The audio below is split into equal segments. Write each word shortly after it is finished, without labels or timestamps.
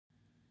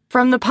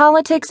From the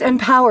Politics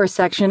and Power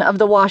section of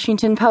the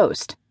Washington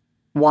Post.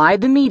 Why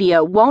the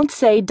Media Won't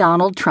Say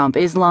Donald Trump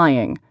is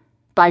Lying,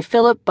 by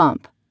Philip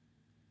Bump.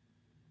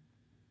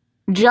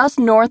 Just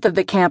north of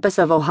the campus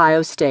of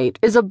Ohio State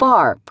is a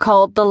bar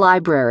called the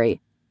Library.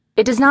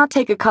 It does not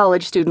take a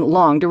college student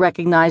long to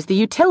recognize the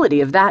utility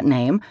of that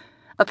name.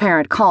 A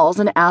parent calls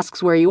and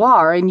asks where you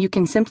are, and you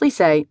can simply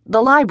say,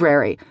 the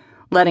library,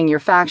 letting your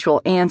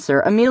factual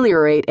answer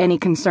ameliorate any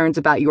concerns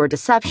about your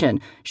deception,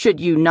 should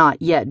you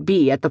not yet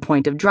be at the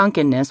point of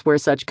drunkenness where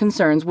such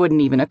concerns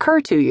wouldn't even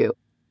occur to you.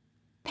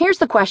 Here's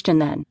the question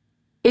then.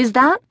 Is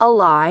that a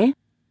lie?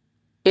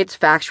 It's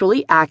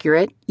factually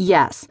accurate,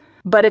 yes,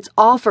 but it's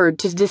offered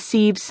to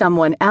deceive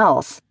someone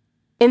else.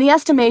 In the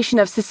estimation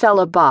of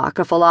Cicely Bach,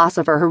 a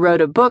philosopher who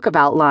wrote a book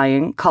about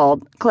lying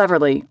called,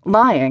 cleverly,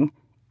 Lying,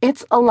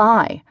 it's a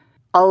lie.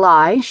 A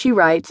lie, she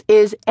writes,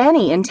 is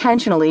any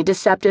intentionally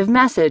deceptive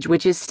message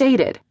which is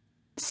stated.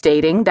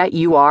 Stating that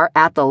you are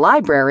at the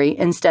library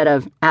instead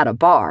of at a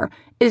bar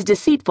is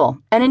deceitful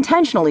and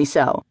intentionally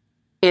so.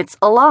 It's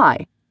a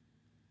lie.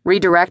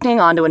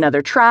 Redirecting onto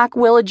another track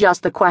will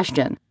adjust the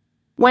question.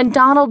 When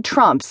Donald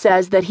Trump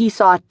says that he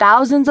saw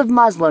thousands of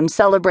Muslims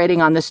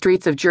celebrating on the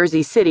streets of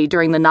Jersey City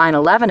during the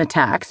 9/11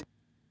 attacks,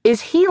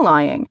 is he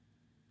lying?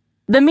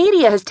 The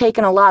media has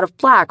taken a lot of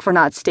flack for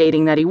not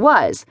stating that he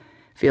was.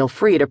 Feel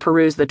free to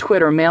peruse the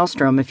Twitter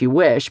maelstrom if you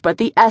wish, but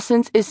the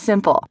essence is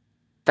simple.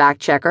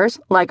 Fact-checkers,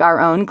 like our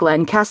own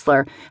Glenn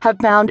Kessler, have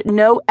found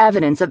no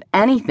evidence of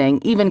anything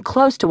even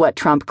close to what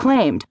Trump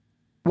claimed.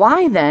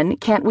 Why, then,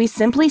 can't we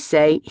simply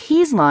say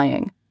he's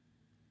lying?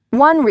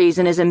 One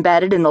reason is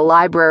embedded in the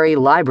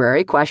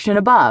library question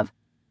above.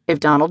 If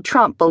Donald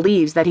Trump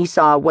believes that he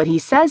saw what he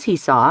says he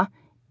saw,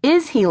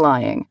 is he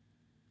lying?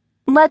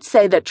 Let's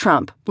say that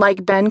Trump,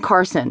 like Ben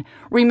Carson,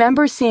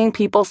 remembers seeing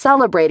people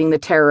celebrating the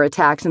terror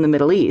attacks in the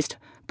Middle East,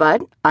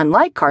 but,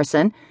 unlike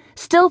Carson,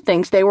 still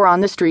thinks they were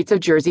on the streets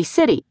of Jersey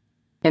City.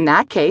 In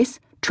that case,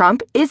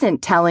 Trump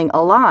isn't telling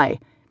a lie.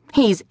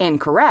 He's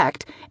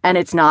incorrect, and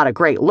it's not a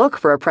great look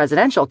for a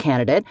presidential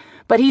candidate,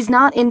 but he's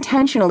not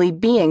intentionally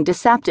being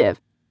deceptive.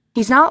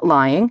 He's not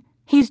lying,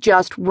 he's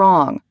just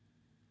wrong.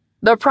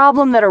 The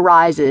problem that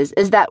arises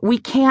is that we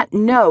can't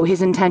know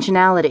his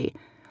intentionality.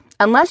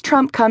 Unless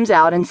Trump comes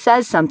out and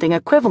says something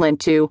equivalent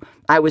to,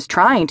 I was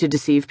trying to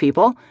deceive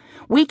people,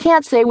 we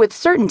can't say with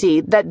certainty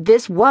that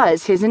this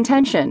was his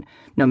intention,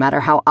 no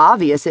matter how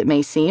obvious it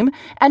may seem,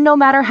 and no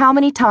matter how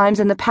many times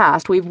in the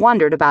past we've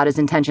wondered about his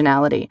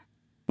intentionality.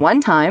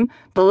 One time,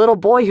 the little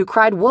boy who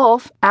cried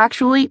wolf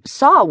actually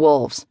saw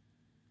wolves.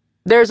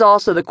 There's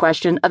also the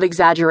question of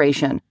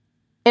exaggeration.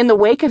 In the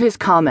wake of his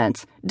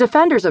comments,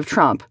 defenders of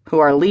Trump, who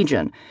are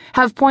legion,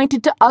 have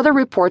pointed to other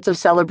reports of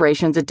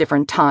celebrations at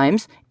different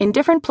times, in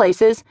different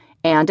places,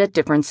 and at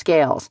different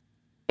scales.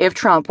 If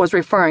Trump was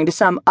referring to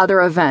some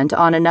other event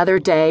on another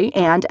day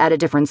and at a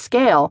different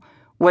scale,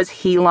 was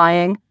he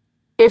lying?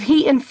 If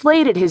he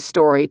inflated his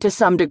story to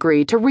some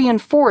degree to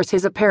reinforce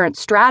his apparent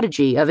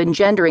strategy of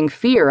engendering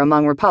fear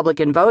among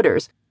Republican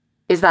voters,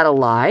 is that a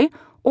lie,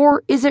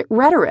 or is it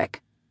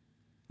rhetoric?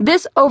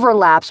 This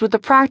overlaps with the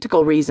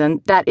practical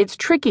reason that it's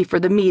tricky for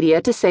the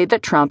media to say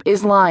that Trump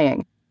is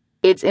lying.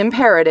 It's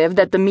imperative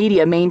that the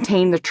media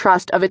maintain the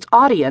trust of its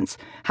audience,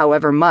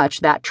 however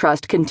much that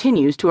trust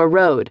continues to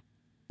erode.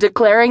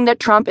 Declaring that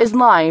Trump is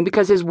lying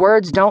because his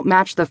words don't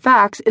match the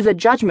facts is a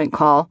judgment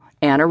call,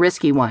 and a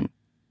risky one.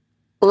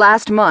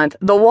 Last month,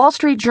 the Wall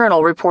Street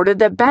Journal reported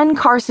that Ben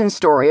Carson's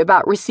story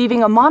about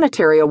receiving a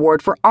monetary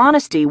award for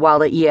honesty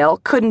while at Yale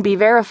couldn't be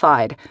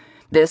verified.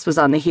 This was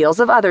on the heels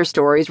of other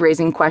stories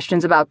raising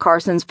questions about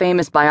Carson's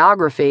famous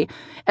biography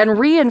and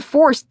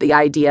reinforced the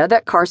idea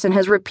that Carson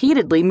has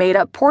repeatedly made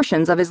up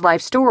portions of his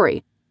life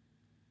story.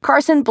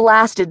 Carson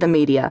blasted the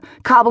media,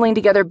 cobbling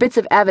together bits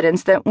of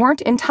evidence that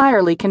weren't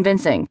entirely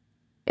convincing.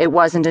 It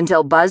wasn't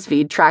until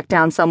BuzzFeed tracked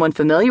down someone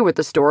familiar with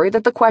the story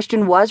that the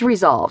question was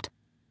resolved.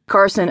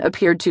 Carson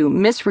appeared to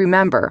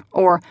misremember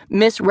or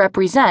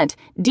misrepresent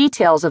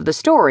details of the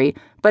story,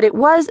 but it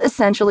was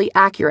essentially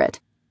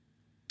accurate.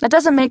 That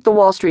doesn't make the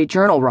Wall Street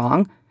Journal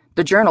wrong.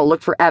 The Journal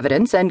looked for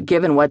evidence and,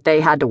 given what they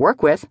had to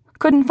work with,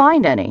 couldn't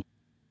find any.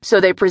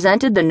 So they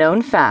presented the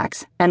known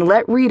facts and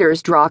let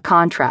readers draw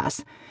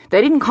contrasts.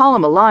 They didn't call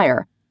him a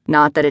liar,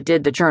 not that it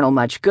did the Journal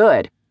much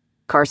good.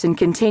 Carson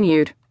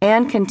continued,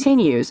 and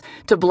continues,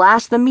 to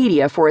blast the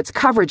media for its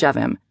coverage of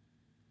him.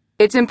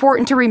 It's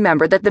important to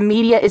remember that the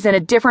media is in a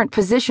different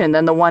position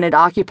than the one it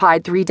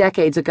occupied 3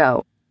 decades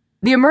ago.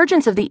 The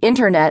emergence of the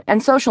internet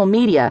and social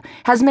media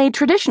has made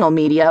traditional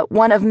media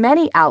one of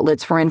many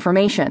outlets for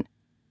information.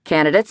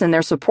 Candidates and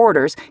their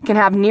supporters can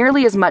have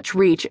nearly as much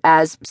reach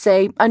as,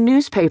 say, a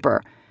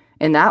newspaper.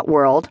 In that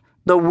world,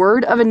 the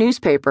word of a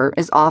newspaper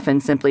is often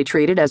simply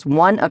treated as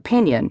one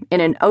opinion in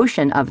an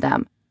ocean of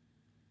them.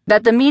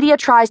 That the media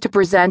tries to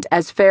present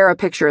as fair a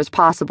picture as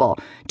possible,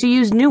 to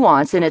use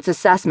nuance in its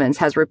assessments,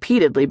 has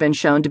repeatedly been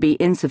shown to be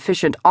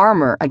insufficient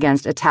armor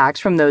against attacks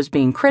from those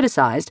being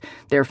criticized,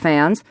 their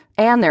fans,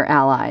 and their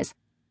allies.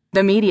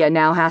 The media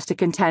now has to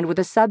contend with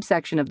a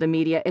subsection of the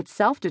media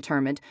itself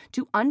determined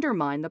to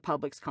undermine the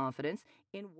public's confidence